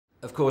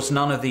Of course,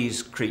 none of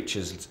these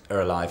creatures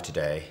are alive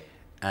today,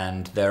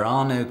 and there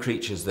are no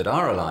creatures that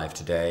are alive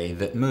today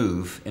that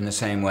move in the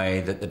same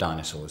way that the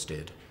dinosaurs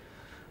did.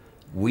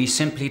 We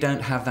simply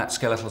don't have that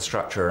skeletal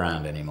structure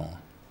around anymore.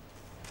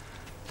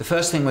 The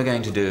first thing we're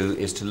going to do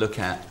is to look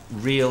at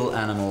real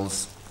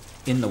animals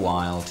in the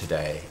wild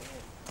today.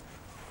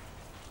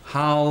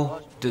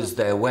 How does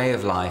their way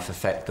of life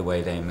affect the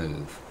way they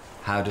move?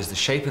 How does the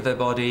shape of their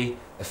body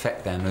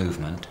affect their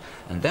movement?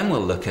 And then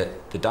we'll look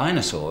at the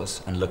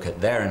dinosaurs and look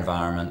at their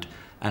environment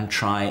and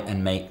try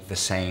and make the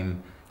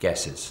same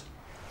guesses.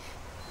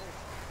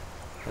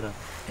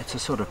 It's a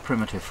sort of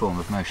primitive form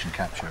of motion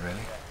capture,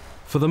 really.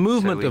 For the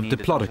movement of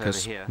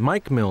Diplodocus,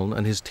 Mike Milne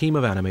and his team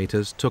of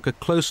animators took a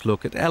close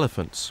look at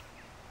elephants.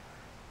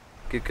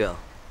 Good girl.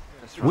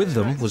 With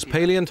them was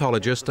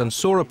paleontologist and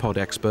sauropod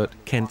expert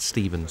Kent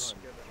Stevens.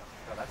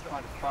 That's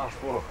quite a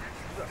fast walk.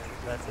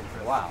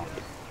 Wow.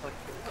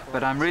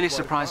 But I'm really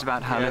surprised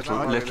about how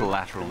little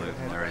lateral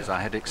movement there is.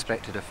 I had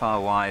expected a far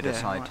wider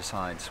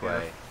side-to-side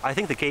sway. I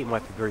think the gait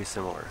might be very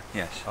similar.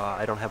 Yes.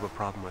 I don't have a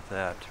problem with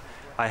that.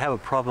 I have a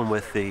problem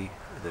with the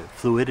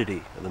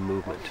fluidity of the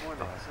movement.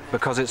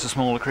 Because it's a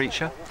smaller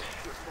creature?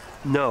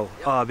 No,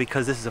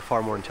 because this is a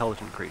far more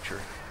intelligent creature.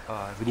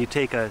 When you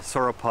take a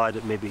sauropod,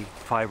 it may be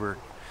 5 or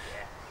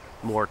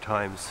more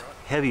times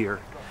heavier,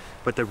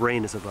 but the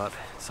brain is about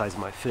the size of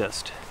my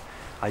fist.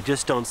 I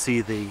just don't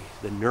see the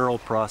neural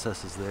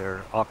processes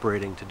there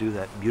operating to do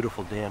that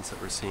beautiful dance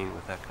that we're seeing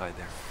with that guy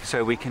there.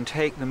 So we can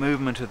take the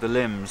movement of the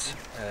limbs,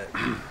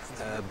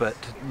 but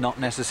not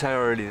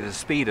necessarily the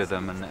speed of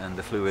them and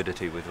the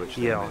fluidity with which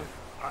they move.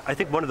 I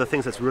think one of the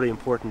things that's really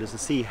important is to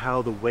see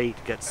how the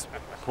weight gets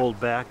pulled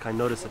back. I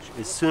notice that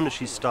as soon as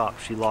she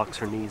stops, she locks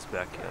her knees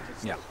back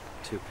in. Yeah.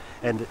 Too.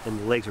 And the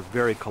legs are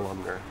very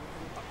columnar.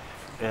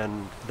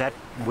 And that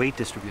weight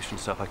distribution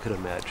stuff I could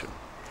imagine.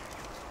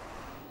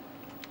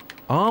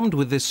 Armed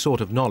with this sort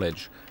of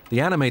knowledge, the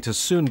animators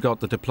soon got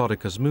the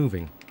Diplodocus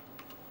moving.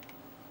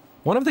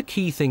 One of the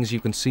key things you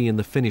can see in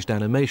the finished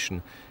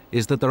animation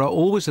is that there are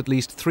always at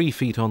least 3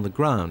 feet on the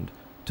ground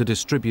to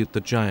distribute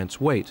the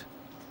giant's weight.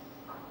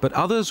 But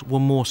others were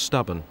more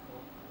stubborn.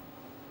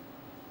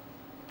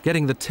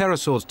 Getting the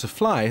pterosaurs to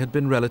fly had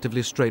been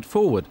relatively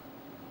straightforward.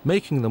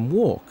 Making them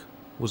walk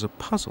was a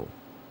puzzle.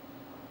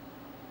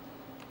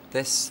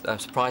 This,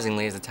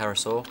 surprisingly, is a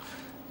pterosaur.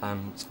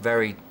 It's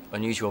very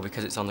unusual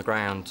because it's on the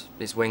ground.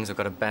 Its wings have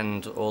got to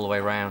bend all the way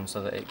around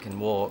so that it can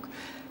walk.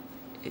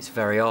 It's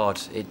very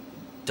odd. It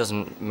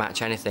doesn't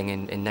match anything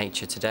in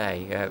nature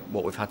today.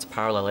 What we've had to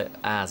parallel it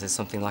as is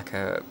something like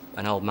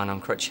an old man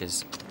on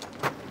crutches.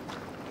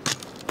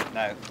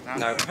 No.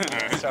 No.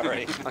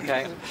 Sorry.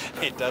 Okay.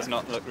 It does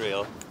not look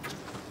real.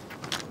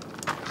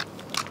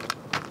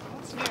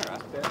 It's nearer.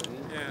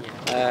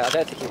 I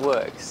don't think it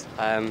works.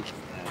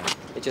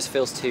 It just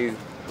feels too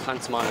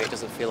pantomimic. It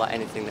doesn't feel like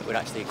anything that would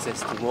actually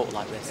exist and walk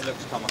like this. It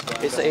looks comical.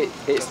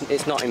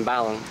 It's not in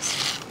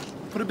balance.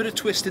 Put a bit of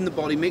twist in the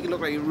body, make it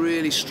look like you're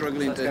really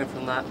struggling Let's go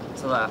from that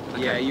to that.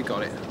 Okay. Yeah, you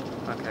got it.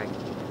 Okay.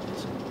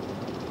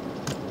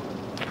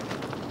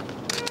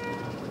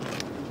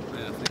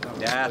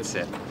 Yeah, that's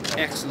it.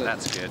 Excellent.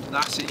 That's good.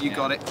 That's it, you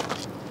got it.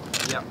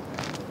 Yep.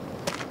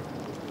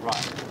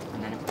 Right.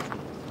 And then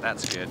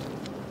That's good.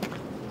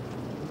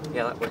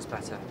 yeah, that works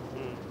better.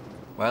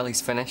 Well,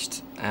 he's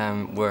finished.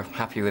 We're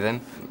happy with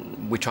him.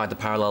 We tried the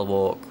parallel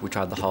walk, we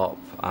tried the hop,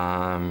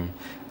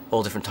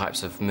 all different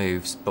types of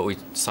moves, but we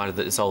decided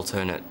that this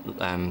alternate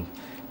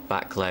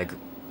back leg,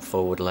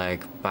 forward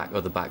leg,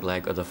 other back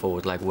leg, other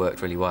forward leg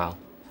worked really well.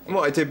 And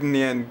what I did in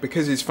the end,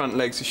 because his front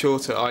legs are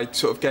shorter, I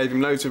sort of gave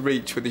him loads of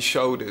reach with his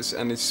shoulders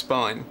and his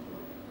spine,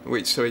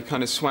 so he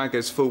kind of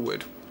swaggers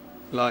forward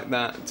like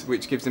that,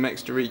 which gives him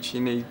extra reach he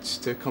needs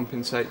to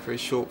compensate for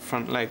his short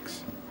front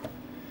legs.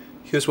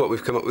 Here's what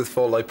we've come up with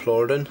for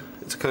Diplodocus.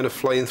 It's kind of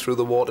flying through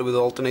the water with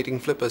alternating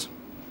flippers.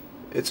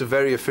 It's a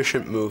very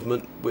efficient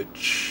movement,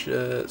 which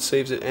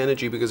saves it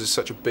energy because it's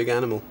such a big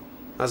animal.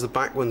 As the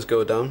back ones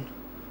go down,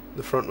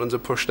 the front ones are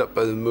pushed up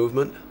by the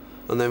movement,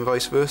 and then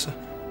vice versa.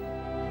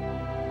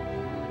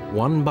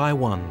 One by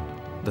one,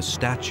 the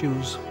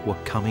statues were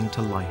coming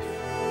to life.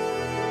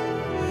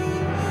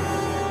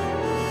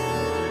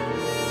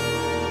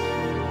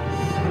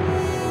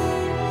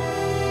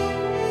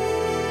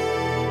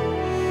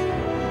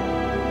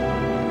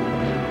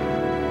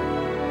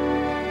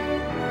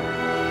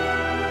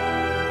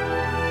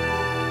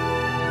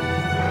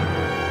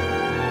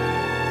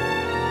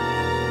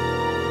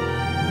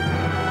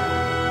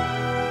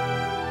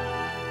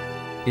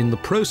 In the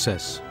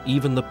process,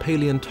 even the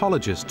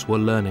paleontologists were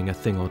learning a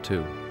thing or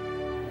two.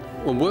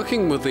 When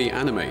working with the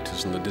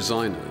animators and the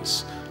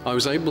designers, I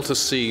was able to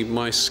see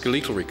my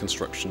skeletal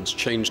reconstructions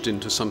changed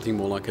into something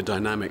more like a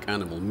dynamic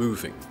animal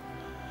moving.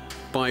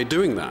 By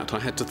doing that, I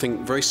had to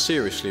think very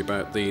seriously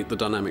about the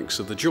dynamics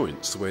of the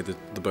joints, the way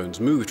that the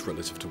bones moved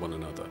relative to one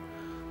another.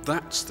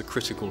 That's the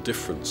critical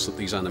difference that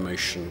these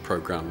animation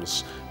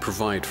programs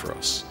provide for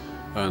us.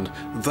 And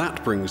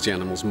that brings the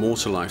animals more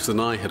to life than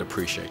I had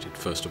appreciated,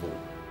 first of all.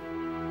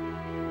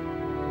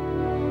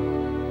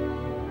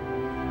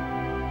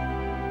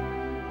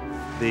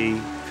 The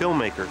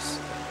filmmakers,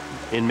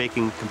 in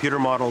making computer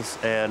models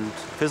and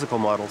physical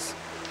models,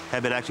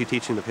 have been actually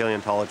teaching the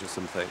paleontologists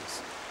some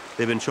things.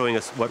 They've been showing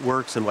us what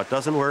works and what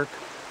doesn't work,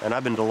 and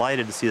I've been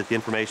delighted to see that the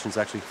information is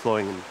actually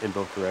flowing in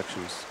both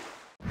directions.